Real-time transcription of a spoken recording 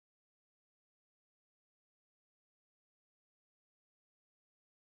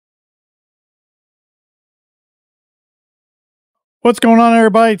What's going on,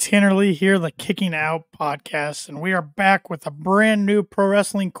 everybody? Tanner Lee here, the Kicking Out Podcast, and we are back with a brand new pro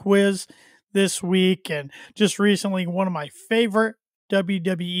wrestling quiz this week. And just recently, one of my favorite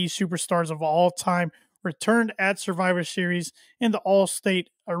WWE superstars of all time returned at Survivor Series in the All-State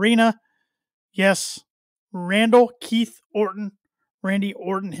Arena. Yes, Randall Keith Orton, Randy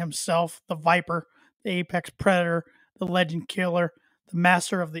Orton himself, the Viper, the Apex Predator, the Legend Killer, the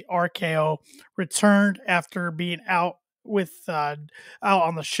Master of the RKO, returned after being out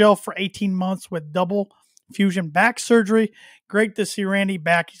on the shelf for 18 months with double fusion back surgery. Great to see Randy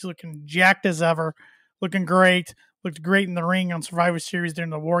back. He's looking jacked as ever, looking great. Looked great in the ring on Survivor Series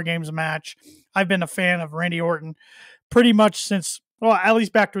during the War Games match. I've been a fan of Randy Orton pretty much since, well, at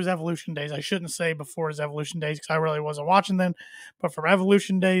least back to his Evolution days. I shouldn't say before his Evolution days because I really wasn't watching then. But from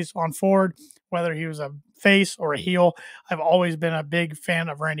Evolution days on forward, whether he was a face or a heel, I've always been a big fan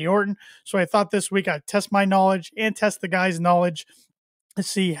of Randy Orton. So I thought this week I'd test my knowledge and test the guy's knowledge to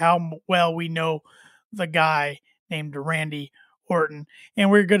see how well we know the guy named Randy Orton.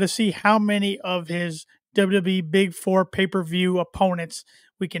 And we're going to see how many of his WWE Big Four pay-per-view opponents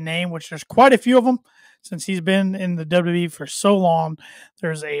we can name, which there's quite a few of them since he's been in the WWE for so long.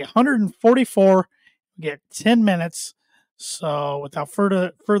 There's 144. We get 10 minutes. So without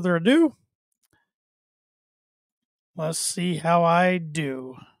further ado, let's see how I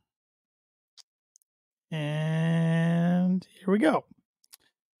do. And here we go.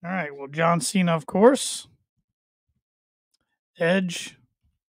 All right. Well, John Cena, of course. Edge.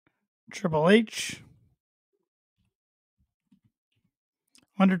 Triple H.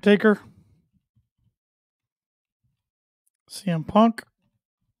 Undertaker. CM Punk.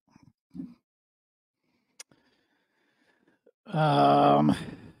 Rey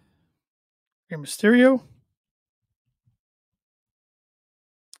Mysterio.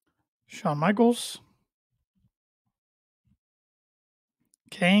 Shawn Michaels.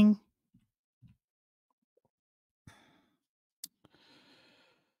 Kane.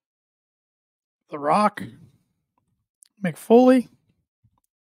 The Rock. Mick Foley.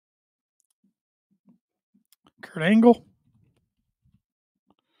 Kurt Angle.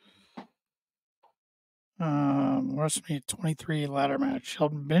 WrestleMania 23 ladder match.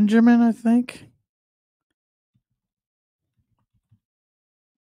 Shelton Benjamin, I think.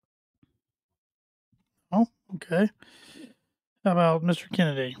 Oh, okay. How about Mr.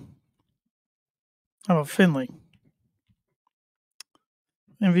 Kennedy? How about Finley?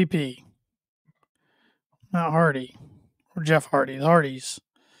 MVP. Matt Hardy. Or Jeff Hardy. The Hardys.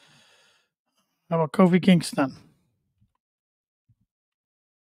 How about Kofi Kingston?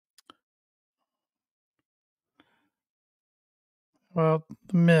 How about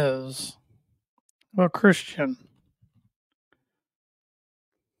The Miz? How about Christian?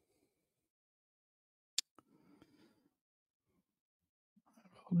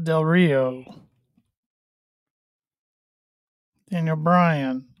 Del Rio. Daniel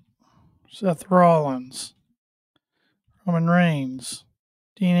Bryan. Seth Rollins. Roman Reigns.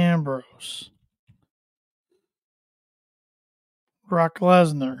 Dean Ambrose. Brock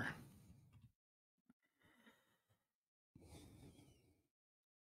Lesnar.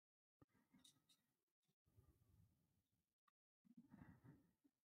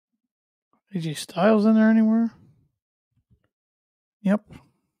 AJ Styles in there anywhere? Yep.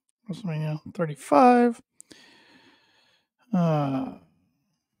 WrestleMania 35.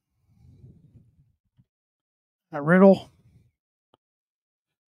 Riddle.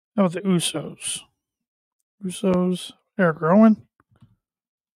 How about the Usos? Eric Rowan.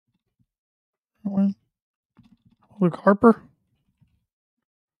 Luke Harper.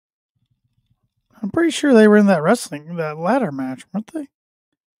 I'm pretty sure they were in that ladder match, weren't they?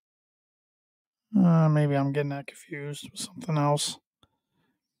 Maybe I'm getting that confused with something else.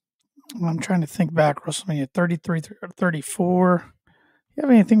 I'm trying to think back. WrestleMania 33, 34. You have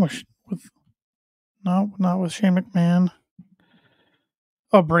anything with no, not with Shane McMahon.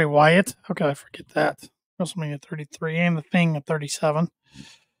 Oh, Bray Wyatt. How could I forget that? WrestleMania 33 and the Thing at 37.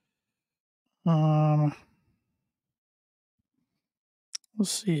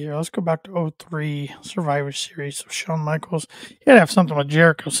 Let's see here. Let's go back to 03 Survivor Series. So Shawn Michaels. You gotta have something with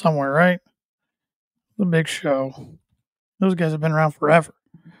Jericho somewhere, right? The Big Show. Those guys have been around forever.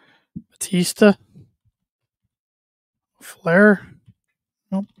 Batista. Flair.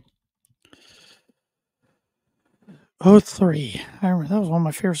 Nope. 03. I remember that was one of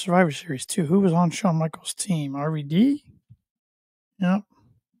my favorite Survivor Series too. Who was on Shawn Michaels' team? RVD? Yep.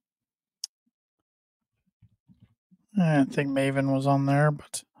 I think Maven was on there,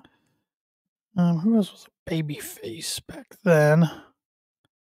 but who else was a baby face back then?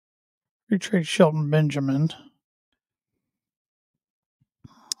 Retrade Shelton Benjamin.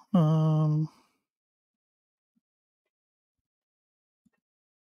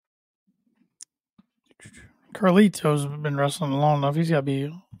 Carlito's been wrestling long enough. He's got to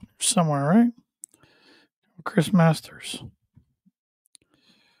be somewhere, right? Chris Masters.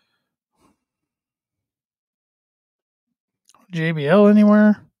 JBL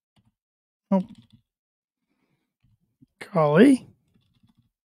anywhere? Nope. Kali?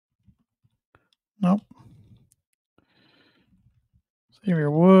 Nope.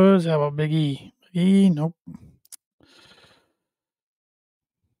 Xavier Woods. How about Big E? Big E? Nope.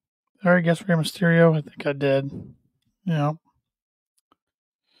 I already guessed Rey Mysterio. I think I did. Yeah.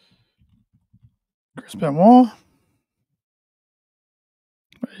 Chris Benoit.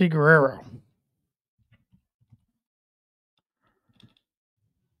 Eddie Guerrero.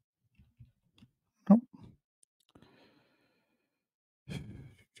 Nope.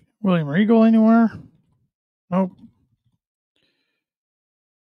 William Regal anywhere? Nope.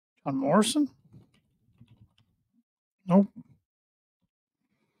 John Morrison? Nope.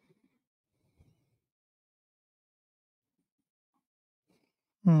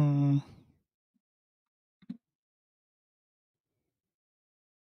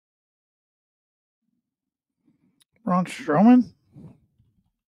 Braun Strowman?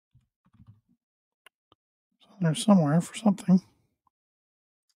 There's somewhere for something.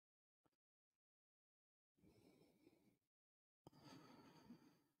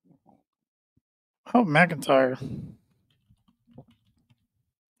 Oh, McIntyre.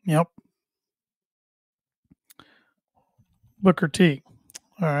 Yep. Booker T.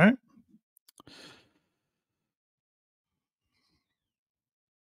 All right.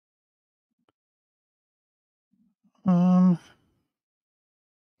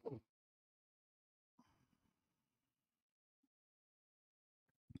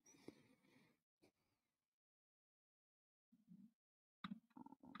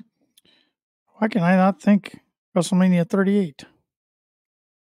 Why can I not think WrestleMania 38?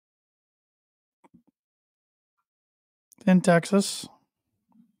 In Texas.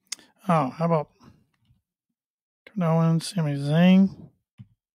 Oh, how about Kevin Owens, Sami Zayn?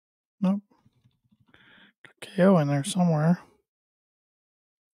 Nope. KO in there somewhere.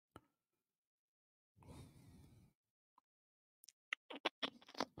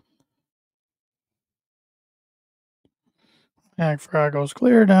 Ag Frago's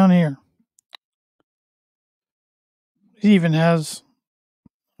clear down here. He even has,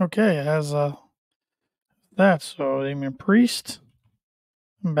 okay, it has that. So, Damian Priest,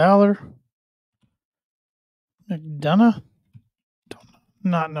 Balor, McDonough. Don't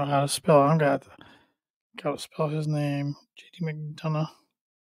not know how to spell it. I'm got to spell his name. JD McDonough.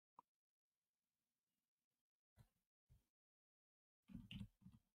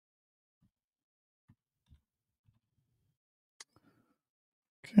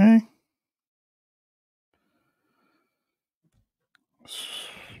 Okay.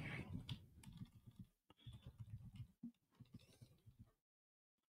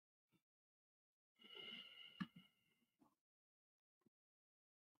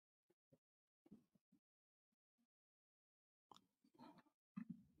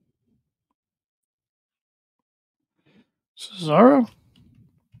 Cesaro?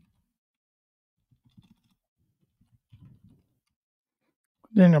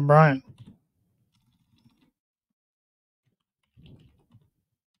 Daniel Bryan.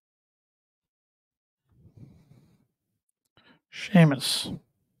 Sheamus.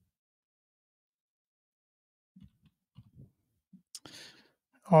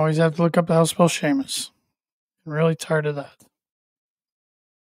 Always have to look up how to spell Sheamus. I'm really tired of that.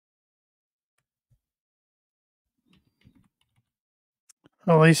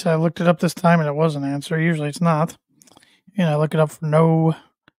 Well, at least I looked it up this time and it was an answer. Usually it's not. And I look it up for no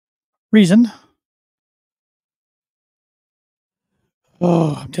reason.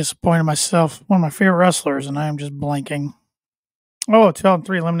 Oh, I'm disappointed in myself. One of my favorite wrestlers, and I am just blanking. Oh,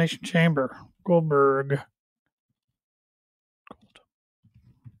 2003 Elimination Chamber. Goldberg.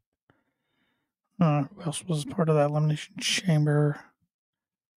 Who else was part of that Elimination Chamber?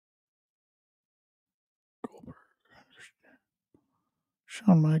 Goldberg.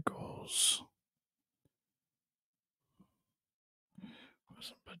 Shawn Michaels.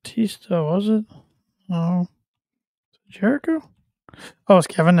 Was it Batista, was it? No. Jericho? Oh, it's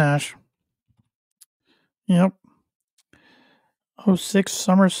Kevin Nash. Yep. 06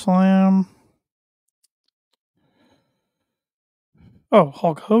 SummerSlam. Oh,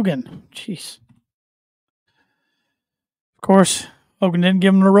 Hulk Hogan. Jeez. Of course, Hogan didn't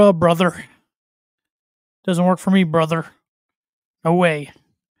give him the rub, brother. Doesn't work for me, brother. No way.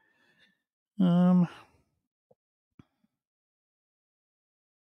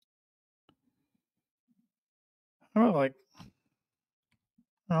 I don't like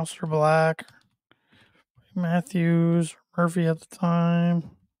Alistair Black, Matthews, Murphy at the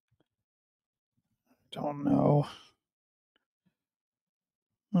time. Don't know.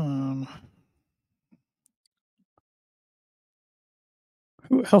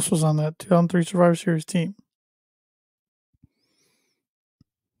 Who else was on that 2003 Survivor Series team?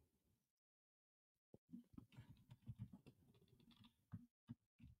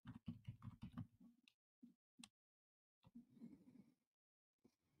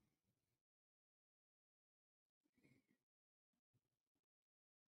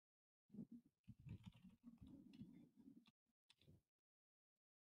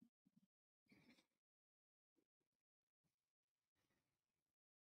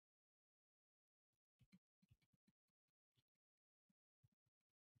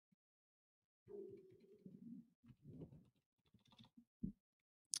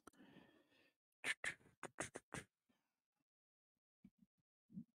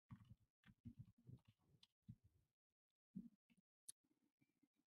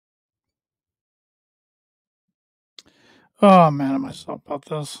 Oh, I'm mad at myself about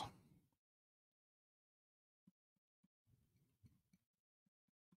this.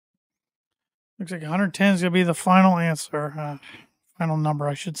 Looks like 110 is going to be the final answer. Final number,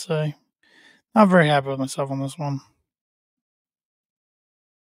 I should say. Not very happy with myself on this one.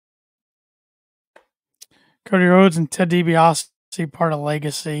 Cody Rhodes and Ted DiBiase, part of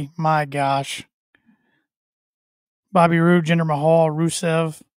Legacy. My gosh. Bobby Roode, Jinder Mahal,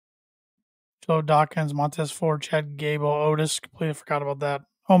 Rusev, Joe Dawkins, Montez Ford, Chad Gable, Otis. Completely forgot about that.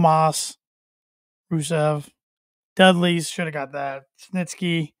 Omos, Rusev, Dudley's. Should have got that.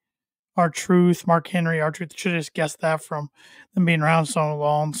 Snitsky, R-Truth, Mark Henry. R-Truth should have just guessed that from them being around so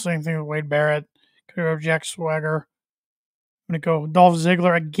long. Same thing with Wade Barrett. Could have Jack Swagger. I'm going to go Dolph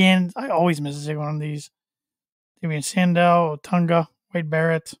Ziggler again. I always miss Ziggler on these. Damian Sandow, Otunga, Wade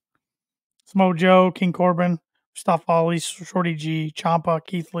Barrett, Samoa Joe, King Corbin, Mustafa Ali, Shorty G, Ciampa,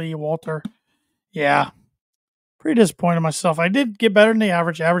 Keith Lee, Walter. Yeah, pretty disappointed in myself. I did get better than the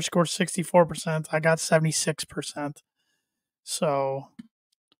average. Average scored 64%. I got 76%. So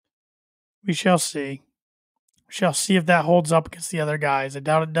we shall see. We shall see if that holds up against the other guys. I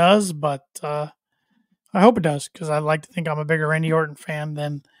doubt it does, but I hope it does because I like to think I'm a bigger Randy Orton fan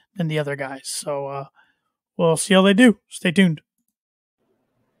than the other guys. So we'll see how they do. Stay tuned.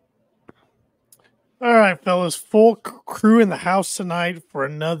 All right, fellas, full crew in the house tonight for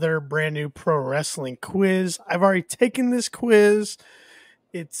another brand new pro wrestling quiz. I've already taken this quiz.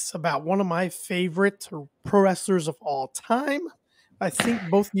 It's about one of my favorite pro wrestlers of all time. I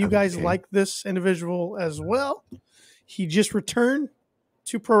think both you guys like this individual as well. He just returned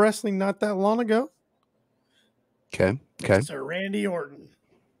to pro wrestling not that long ago. Okay. Sir Randy Orton.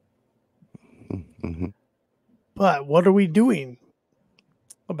 Mm-hmm. But what are we doing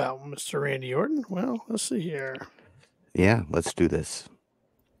about Mr. Randy Orton? Well, let's see here. Yeah, let's do this.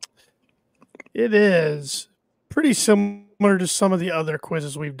 It is pretty similar to some of the other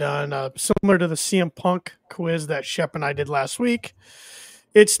quizzes we've done, similar to the CM Punk quiz that Shep and I did last week.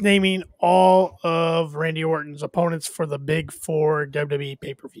 It's naming all of Randy Orton's opponents for the big four WWE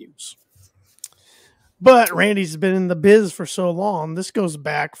pay-per-views. But Randy's been in the biz for so long. This goes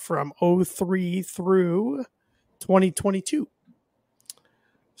back from 2003 through 2022.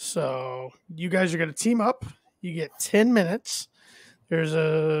 So you guys are going to team up. You get 10 minutes. There's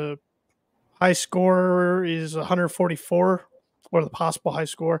a high score is 144, or the possible high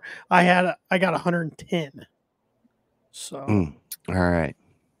score. I got 110. So all right.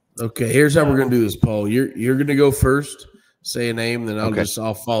 Okay, here's how we're gonna do this, Paul. You're gonna go first, say a name, then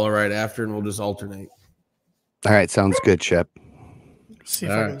I'll follow right after, and we'll just alternate. All right, sounds good, Shep. See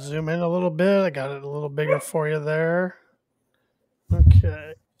if I can zoom in a little bit. I got it a little bigger for you there.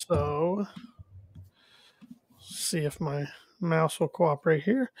 Okay, so see if my mouse will cooperate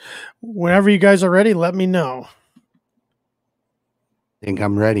here. Whenever you guys are ready, let me know. I think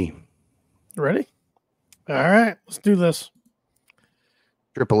I'm ready. Ready? All right, let's do this.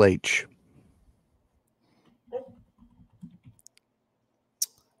 Triple H.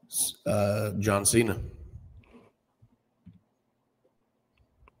 John Cena.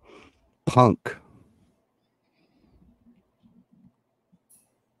 Punk.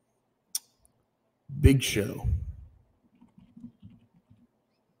 Big Show.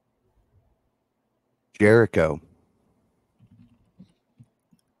 Jericho.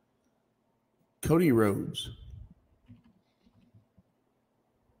 Cody Rhodes.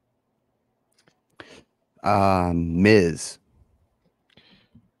 Miz.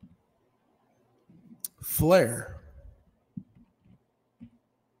 Flair.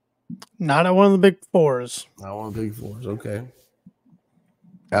 Not at one of the big fours. Not one of the big fours. Okay.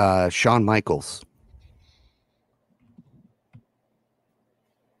 Shawn Michaels.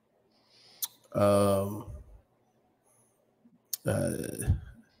 Dolph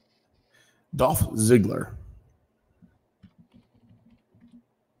Ziggler.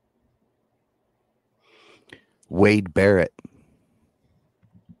 Wade Barrett.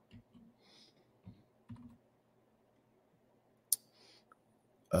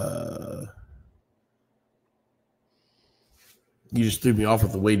 You just threw me off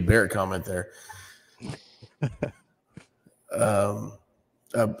with the Wade Barrett comment there.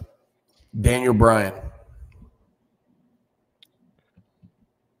 Daniel Bryan.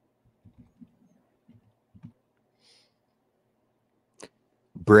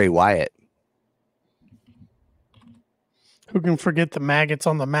 Bray Wyatt. Who can forget the maggots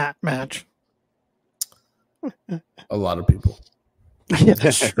on the mat match? A lot of people. Yeah,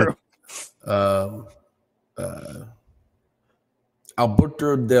 that's true.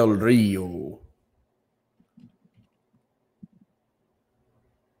 Alberto Del Rio.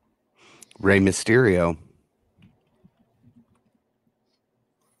 Rey Mysterio.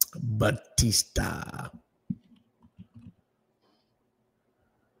 Batista.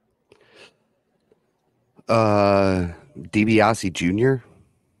 DiBiase Jr.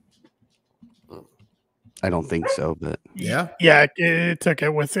 I don't think so, but Yeah. Yeah, it took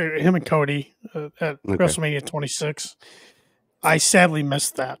it with him and Cody at WrestleMania 26. I sadly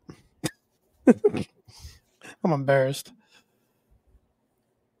missed that. I'm embarrassed.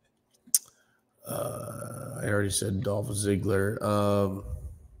 I already said Dolph Ziggler. I'm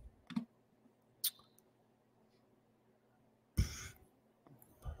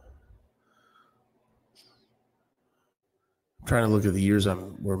trying to look at the years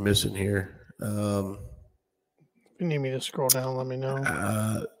we're missing here. If you need me to scroll down, let me know.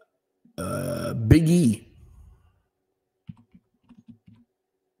 Big E.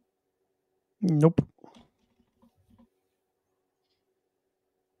 Nope.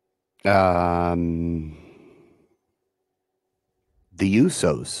 the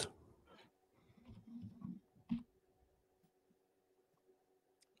Usos.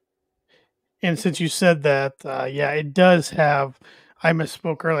 And since you said that, yeah, it does have. I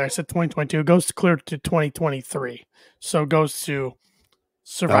misspoke earlier. I said 2022. It goes clear to 2023. So it goes to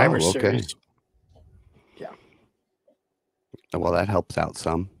Survivor Series. Yeah. Well, that helps out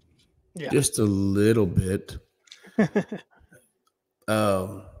some. Yeah. Just a little bit.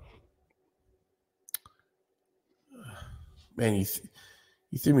 Man,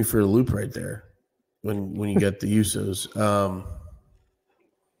 you threw me for a loop right there when you got the Usos.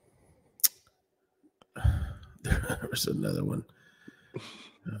 There was another one.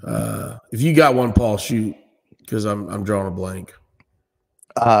 If you got one, Paul, shoot, because I'm drawing a blank.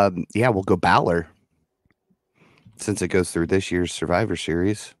 Yeah, we'll go Balor since it goes through this year's Survivor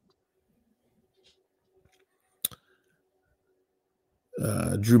Series.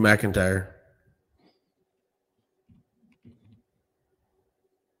 Drew McIntyre.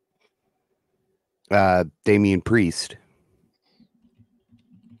 Damian Priest.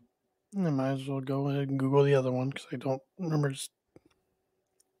 I might as well go ahead and Google the other one because I don't remember.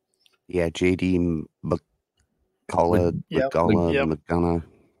 Yeah, JD McCullough. Yep. McDonough.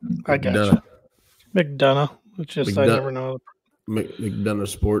 I got you. McDonough. It's just I never know. McDonough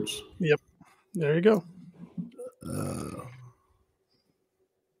Sports. Yep. There you go.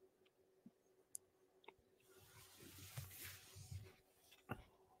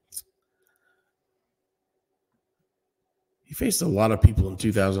 He faced a lot of people in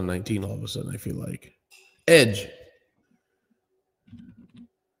 2019 all of a sudden, I feel like. Edge.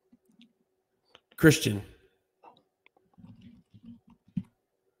 Christian.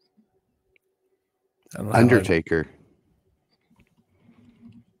 Undertaker.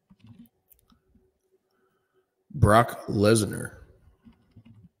 Brock Lesnar.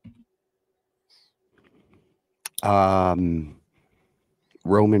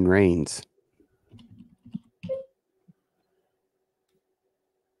 Roman Reigns.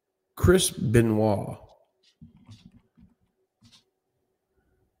 Chris Benoit.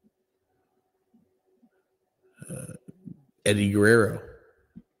 Eddie Guerrero.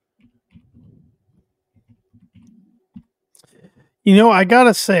 You know, I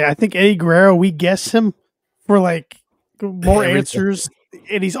gotta say, I think Eddie Guerrero, we guess him for like more answers,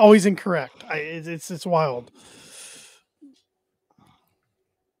 and he's always incorrect. It's wild.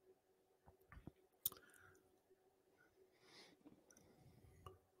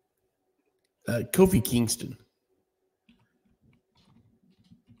 Kofi Kingston.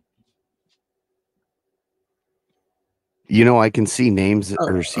 You know, I can see names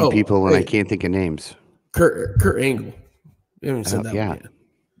or see people, and I can't think of names. Kurt Angle. We haven't said that one yet.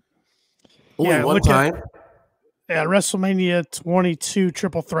 Only one time. WrestleMania 22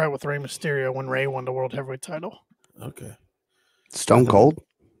 triple threat with Rey Mysterio when Rey won the World Heavyweight title. Okay. Stone Cold?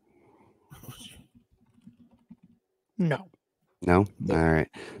 No. No? All right.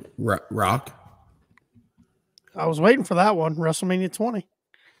 Rock? I was waiting for that one. WrestleMania 20.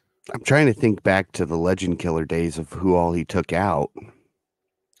 I'm trying to think back to the Legend Killer days of who all he took out.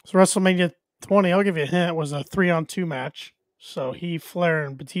 So WrestleMania 20, I'll give you a hint, was a 3-on-2 match. So Heath, Flair,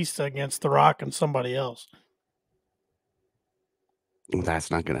 and Batista against The Rock and somebody else. Well, that's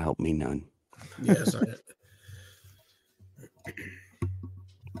not going to help me none. Yes,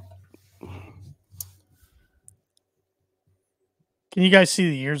 Can you guys see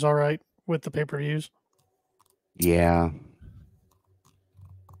the years all right with the pay-per-views? Yeah.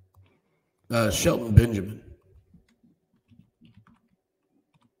 Shelton Benjamin.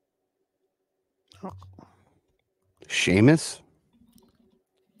 Sheamus?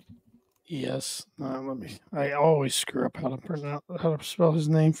 Yes. I always screw up how to spell his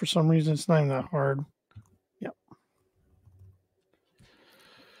name for some reason. It's not even that hard. Yep.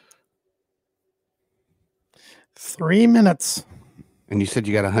 Three minutes. And you said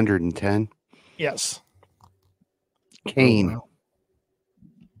you got 110? Yes. Kane. Oh, wow.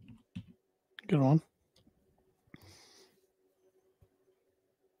 Good one.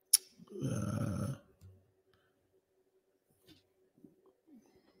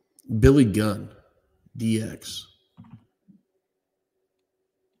 Billy Gunn. DX.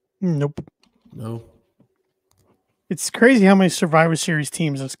 Nope. No. It's crazy how many Survivor Series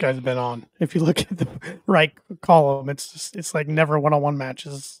teams this guy's been on. If you look at the right column, it's like never one-on-one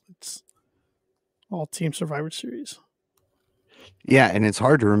matches. It's all team Survivor Series. Yeah, and it's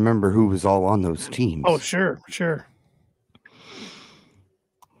hard to remember who was all on those teams. Oh, sure.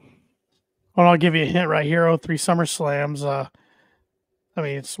 Well, I'll give you a hint right here. 03 SummerSlams.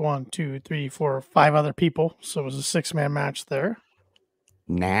 It's 1, 2, 3, 4, 5 other people. So it was a 6-man match there.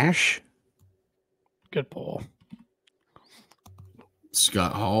 Nash? Good pull.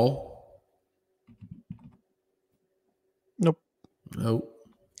 Scott Hall? Nope.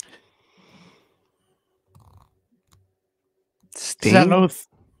 Sting?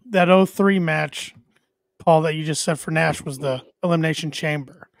 That 03 match, Paul, that you just said for Nash was the Elimination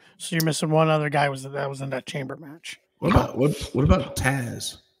Chamber. So you're missing one other guy that was in that chamber match. What about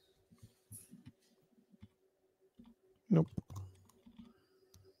Taz? Nope.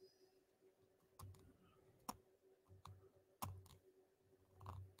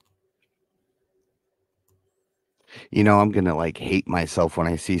 You know, I'm gonna hate myself when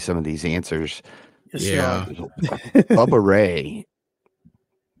I see some of these answers. Yes, Yeah. Bubba Ray.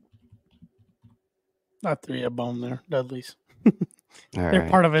 Not 3 a bone there, Dudley's. All They're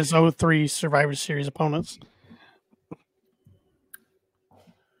right. part of his 03 Survivor Series opponents.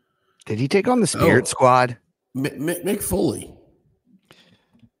 Did he take on the Spirit Squad? Mick Foley.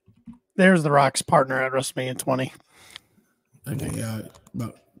 There's The Rock's partner at WrestleMania 20. Okay, yeah, I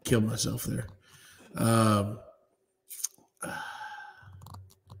about killed myself there.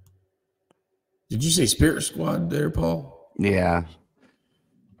 Did you say Spirit Squad there, Paul? Yeah.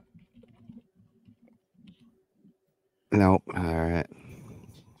 Nope. All right.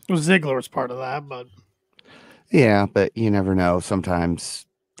 Well, Ziggler was part of that, but Yeah, but you never know. Sometimes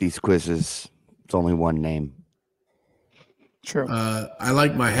these quizzes, it's only one name. true. I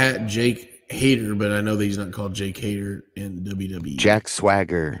like my hat, Jake Hader, but I know that he's not called Jake Hader in WWE. Jack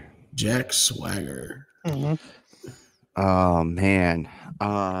Swagger. Jack Swagger. Mm-hmm. Oh man.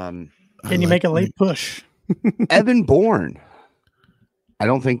 Can you make a late push? Evan Bourne. I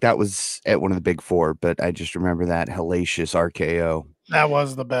don't think that was at one of the big 4, but I just remember that hellacious RKO. That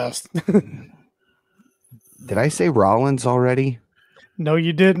was the best. Did I say Rollins already? No,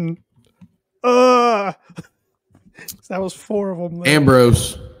 you didn't. That was 4 of them. There.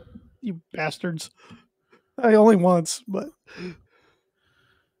 Ambrose. You bastards. I only once, but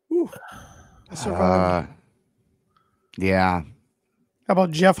I survived. Yeah. How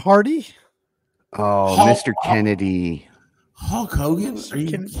about Jeff Hardy? Oh, Mr. Kennedy. Hulk Hogan?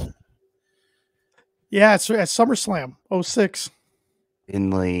 Yeah, it's at SummerSlam 06.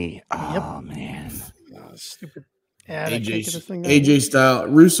 Inley. Oh, man. Stupid. AJ Styles.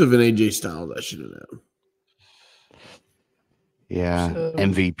 Rusev and AJ Styles, I should have known. Yeah.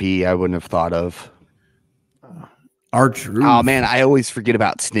 MVP, I wouldn't have thought of. R-Truth. Oh, man, I always forget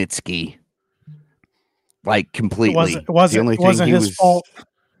about Snitsky. Completely. It wasn't his fault.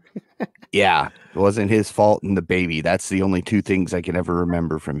 Yeah, it wasn't his fault and the baby. That's the only two things I can ever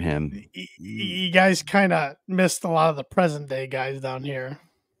remember from him. You guys kind of missed a lot of the present day guys down here.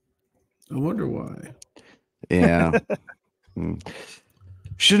 I wonder why. Yeah.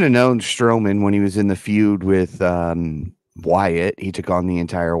 Should have known Strowman when he was in the feud with Wyatt. He took on the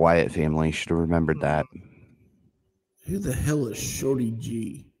entire Wyatt family. Should have remembered that. Who the hell is Shorty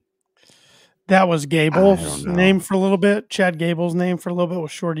G? That was Gable's name for a little bit. Chad Gable's name for a little bit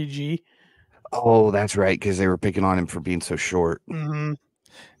was Shorty G. Oh, that's right, because they were picking on him for being so short. Mm-hmm.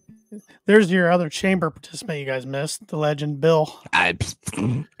 There's your other chamber participant you guys missed, the legend Bill. I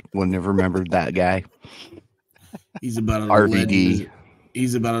wouldn't have remembered that guy. He's about as RVD.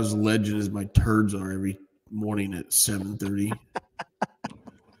 He's about as legend as my turds are every morning at 7:30.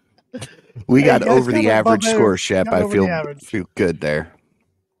 We got over the average score, Shep. I feel good there.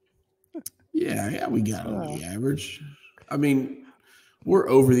 Yeah, we got over the average. I mean, we're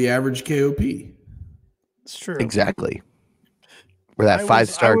over the average KOP. It's true. Exactly. We're that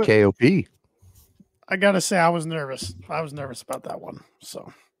 5-star KOP. I gotta say, I was nervous. I was nervous about that one.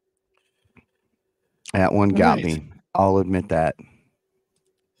 So that one got me. I'll admit that.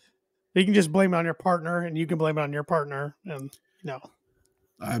 You can just blame it on your partner, and you can blame it on your partner, and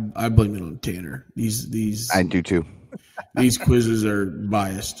I blame it on Tanner. These I do too. These quizzes are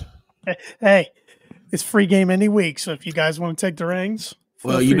biased. Hey, it's free game any week. So if you guys want to take the reins,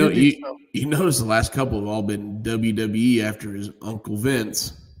 well, you notice the last couple have all been WWE after his Uncle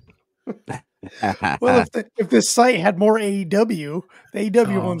Vince. Well, if this site had more AEW, the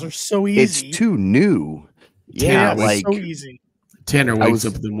AEW ones are so easy. It's too new. Yeah, like so easy. Tanner wakes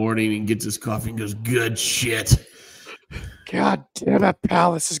up in the morning and gets his coffee and goes, "Good shit." God damn it,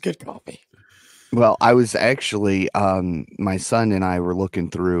 pal! This is good coffee. Well, I was actually, my son and I were looking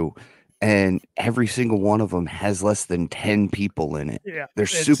through, and every single one of them has less than 10 people in it. Yeah, they're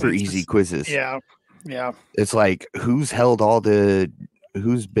super easy quizzes. Yeah. It's like who's been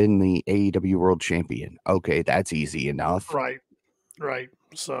the AEW World Champion? Okay, that's easy enough. Right.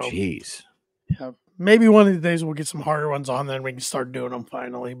 So, jeez. Yeah, maybe one of the days we'll get some harder ones on, then we can start doing them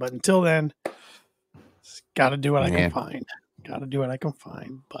finally. But until then, got to do what I can find.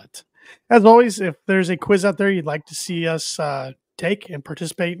 But as always, if there's a quiz out there you'd like to see us take and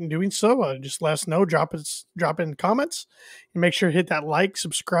participate in doing so, just let us know. Drop in comments, and make sure to hit that like,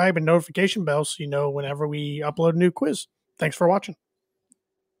 subscribe, and notification bell so you know whenever we upload a new quiz. Thanks for watching.